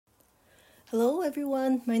Hello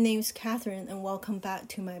everyone, my name is Catherine and welcome back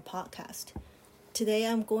to my podcast. Today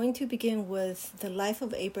I'm going to begin with the life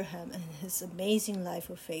of Abraham and his amazing life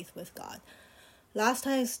of faith with God. Last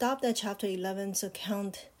time I stopped at chapter 11's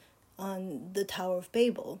account on the Tower of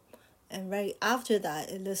Babel, and right after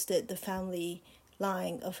that it listed the family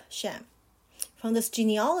line of Shem. From this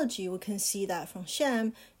genealogy we can see that from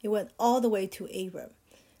Shem it went all the way to Abram.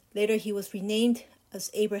 Later he was renamed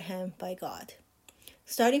as Abraham by God.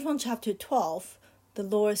 Starting from chapter 12, the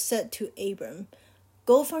Lord said to Abram,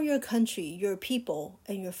 "Go from your country, your people,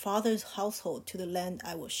 and your father's household to the land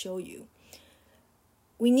I will show you."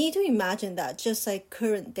 We need to imagine that just like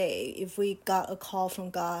current day, if we got a call from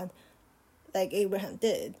God, like Abraham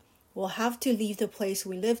did, we'll have to leave the place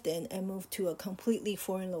we lived in and move to a completely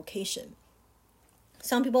foreign location.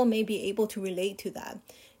 Some people may be able to relate to that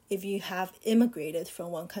if you have immigrated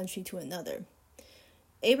from one country to another.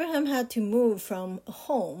 Abraham had to move from a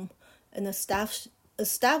home, an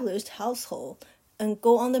established household, and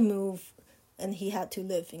go on the move, and he had to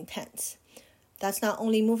live in tents. That's not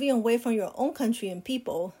only moving away from your own country and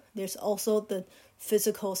people, there's also the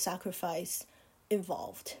physical sacrifice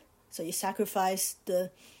involved. So you sacrifice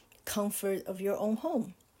the comfort of your own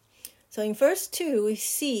home. So in verse 2, we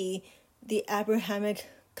see the Abrahamic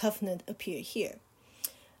Covenant appear here.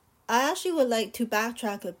 I actually would like to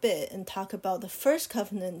backtrack a bit and talk about the first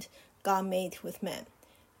covenant God made with man.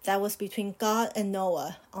 That was between God and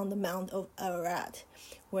Noah on the Mount of Ararat,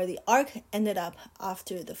 where the ark ended up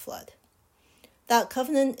after the flood. That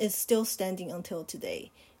covenant is still standing until today,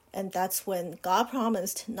 and that's when God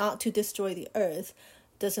promised not to destroy the earth,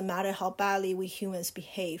 doesn't matter how badly we humans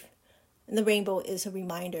behave. And the rainbow is a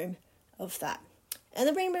reminder of that. And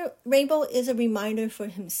the rainbow is a reminder for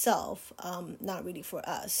himself, not really for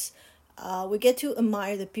us. We get to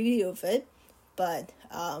admire the beauty of it, but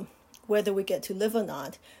whether we get to live or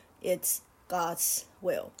not, it's God's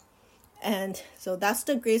will. And so that's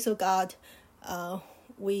the grace of God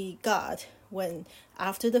we got when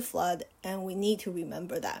after the flood, and we need to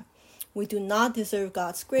remember that. We do not deserve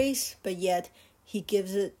God's grace, but yet He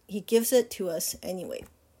gives it to us anyway.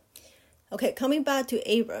 Okay, coming back to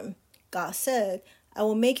Abram, God said, "I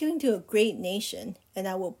will make you into a great nation, and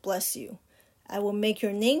I will bless you. I will make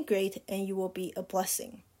your name great, and you will be a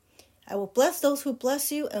blessing. I will bless those who bless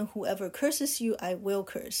you, and whoever curses you, I will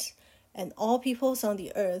curse. And all peoples on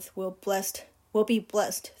the earth will be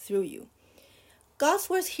blessed through you." God's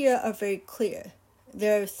words here are very clear.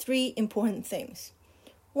 There are three important things.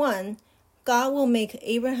 One, God will make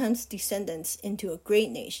Abraham's descendants into a great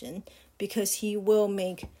nation because he will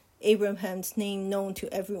make Abraham's name known to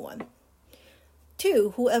everyone.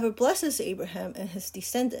 Two, whoever blesses Abraham and his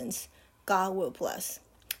descendants, God will bless.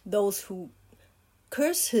 Those who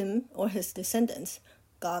curse him or his descendants,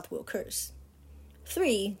 God will curse.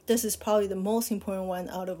 Three, this is probably the most important one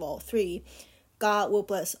out of all three, God will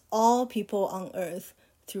bless all people on earth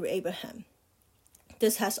through Abraham.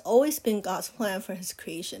 This has always been God's plan for his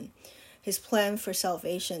creation, his plan for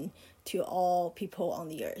salvation to all people on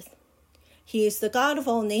the earth. He is the God of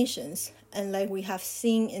all nations, and like we have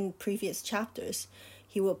seen in previous chapters,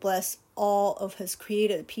 he will bless all of his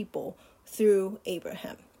created people through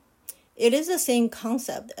Abraham. It is the same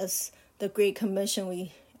concept as the Great Commission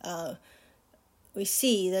we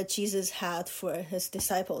see that Jesus had for his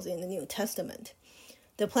disciples in the New Testament.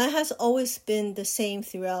 The plan has always been the same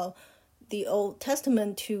throughout the Old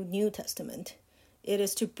Testament to New Testament. It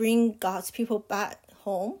is to bring God's people back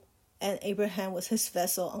home, and Abraham was his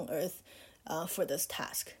vessel on earth for this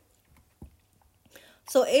task.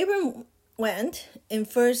 So Abram went. In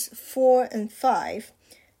verse 4 and 5,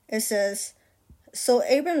 it says, "So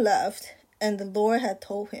Abram left, and the Lord had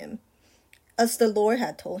told him,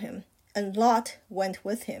 and Lot went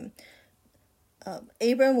with him.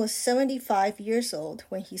 Abram was 75 years old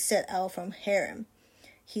when he set out from Haran.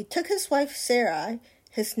 He took his wife Sarai,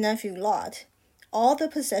 his nephew Lot, all the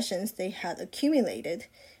possessions they had accumulated,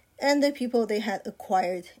 and the people they had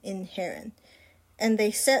acquired in Haran. And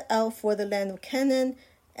they set out for the land of Canaan,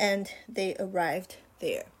 and they arrived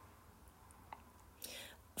there."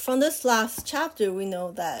 From this last chapter, we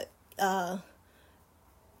know that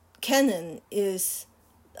Canaan is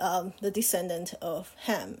the descendant of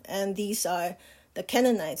Ham, and these are the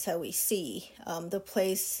Canaanites that we see, the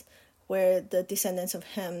place where the descendants of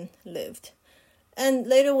Ham lived. And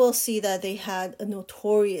later we'll see that they had a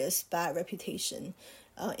notorious bad reputation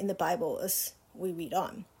in the Bible as we read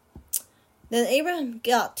on. Then Abraham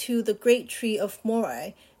got to the great tree of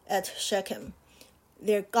Moreh at Shechem.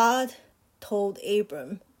 There God told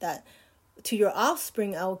Abram that, "To your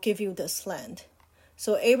offspring I will give you this land."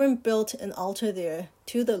 So Abram built an altar there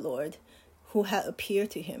to the Lord who had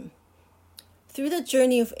appeared to him. Through the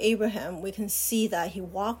journey of Abraham, we can see that he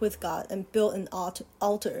walked with God and built an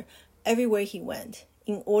altar everywhere he went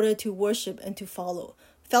in order to worship and to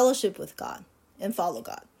fellowship with God and follow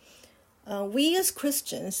God. We as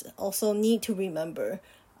Christians also need to remember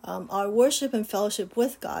our worship and fellowship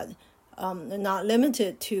with God are not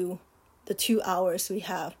limited to the 2 hours we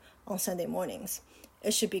have on Sunday mornings.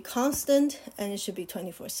 It should be constant and it should be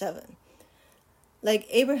 24/7. Like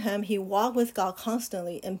Abraham, he walked with God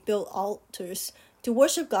constantly and built altars to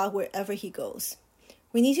worship God wherever he goes.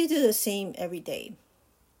 We need to do the same every day.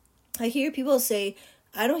 I hear people say,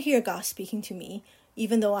 I don't hear God speaking to me,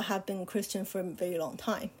 even though I have been a Christian for a very long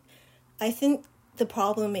time. I think the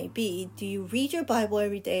problem may be, do you read your Bible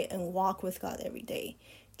every day and walk with God every day?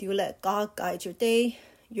 Do you let God guide your day,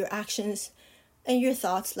 your actions, and your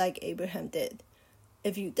thoughts like Abraham did?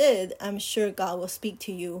 If you did, I'm sure God will speak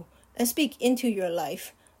to you and speak into your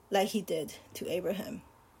life like he did to Abraham.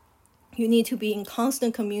 You need to be in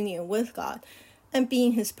constant communion with God and be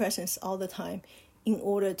in his presence all the time in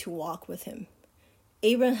order to walk with him.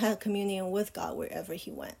 Abraham had communion with God wherever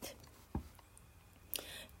he went.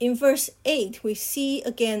 In verse 8, we see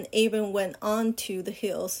again Abraham went on to the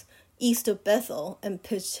hills east of Bethel and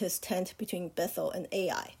pitched his tent between Bethel and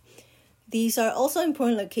Ai. These are also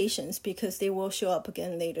important locations because they will show up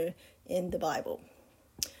again later in the Bible.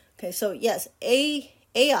 Okay, so yes,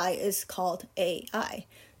 AI is called AI,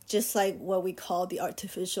 just like what we call the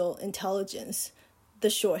artificial intelligence,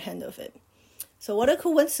 the shorthand of it. So what a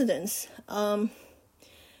coincidence.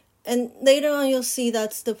 And later on, you'll see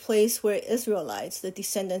that's the place where Israelites, the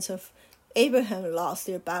descendants of Abraham, lost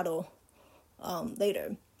their battle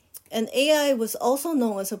later. And Ai was also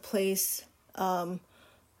known as a place,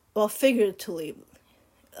 figuratively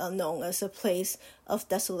known as a place of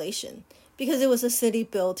desolation, because it was a city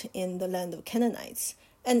built in the land of Canaanites,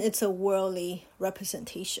 and it's a worldly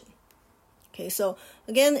representation. Okay, so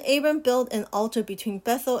again, Abram built an altar between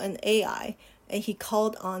Bethel and Ai, and he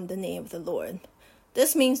called on the name of the Lord.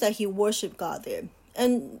 This means that he worshiped God there.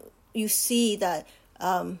 And you see that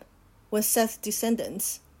when Seth's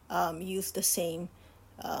descendants used the same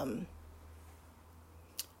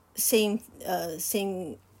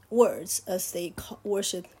words as they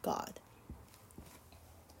worshiped God.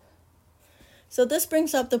 So this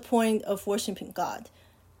brings up the point of worshiping God.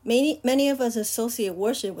 Many of us associate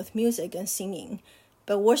worship with music and singing,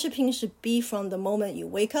 but worshiping should be from the moment you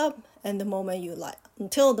wake up and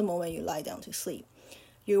until the moment you lie down to sleep.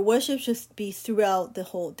 Your worship should be throughout the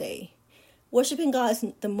whole day. Worshiping God is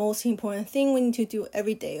the most important thing we need to do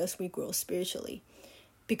every day as we grow spiritually,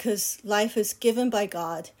 because life is given by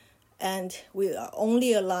God and we are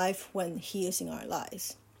only alive when he is in our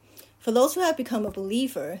lives. For those who have become a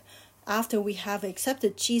believer, after we have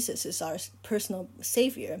accepted Jesus as our personal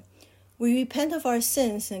Savior, we repent of our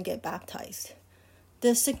sins and get baptized.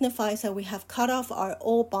 This signifies that we have cut off our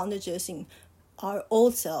old bondages in our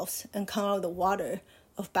old selves and come out of the water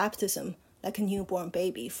of baptism like a newborn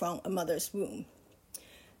baby from a mother's womb.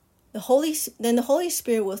 Then the Holy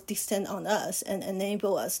Spirit will descend on us and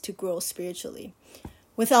enable us to grow spiritually.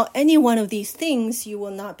 Without any one of these things, you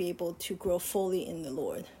will not be able to grow fully in the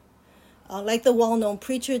Lord. Like the well-known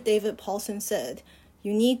preacher David Paulson said,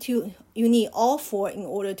 you need all four in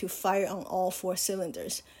order to fire on all four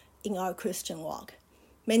cylinders in our Christian walk.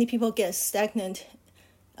 Many people get stagnant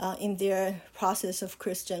in their process of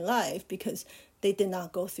Christian life because they did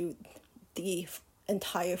not go through the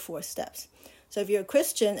entire 4 steps. So if you're a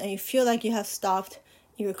Christian and you feel like you have stopped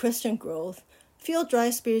your Christian growth, feel dry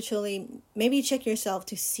spiritually, maybe check yourself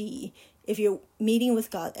to see if you're meeting with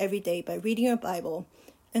God every day by reading your Bible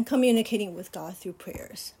and communicating with God through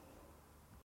prayers.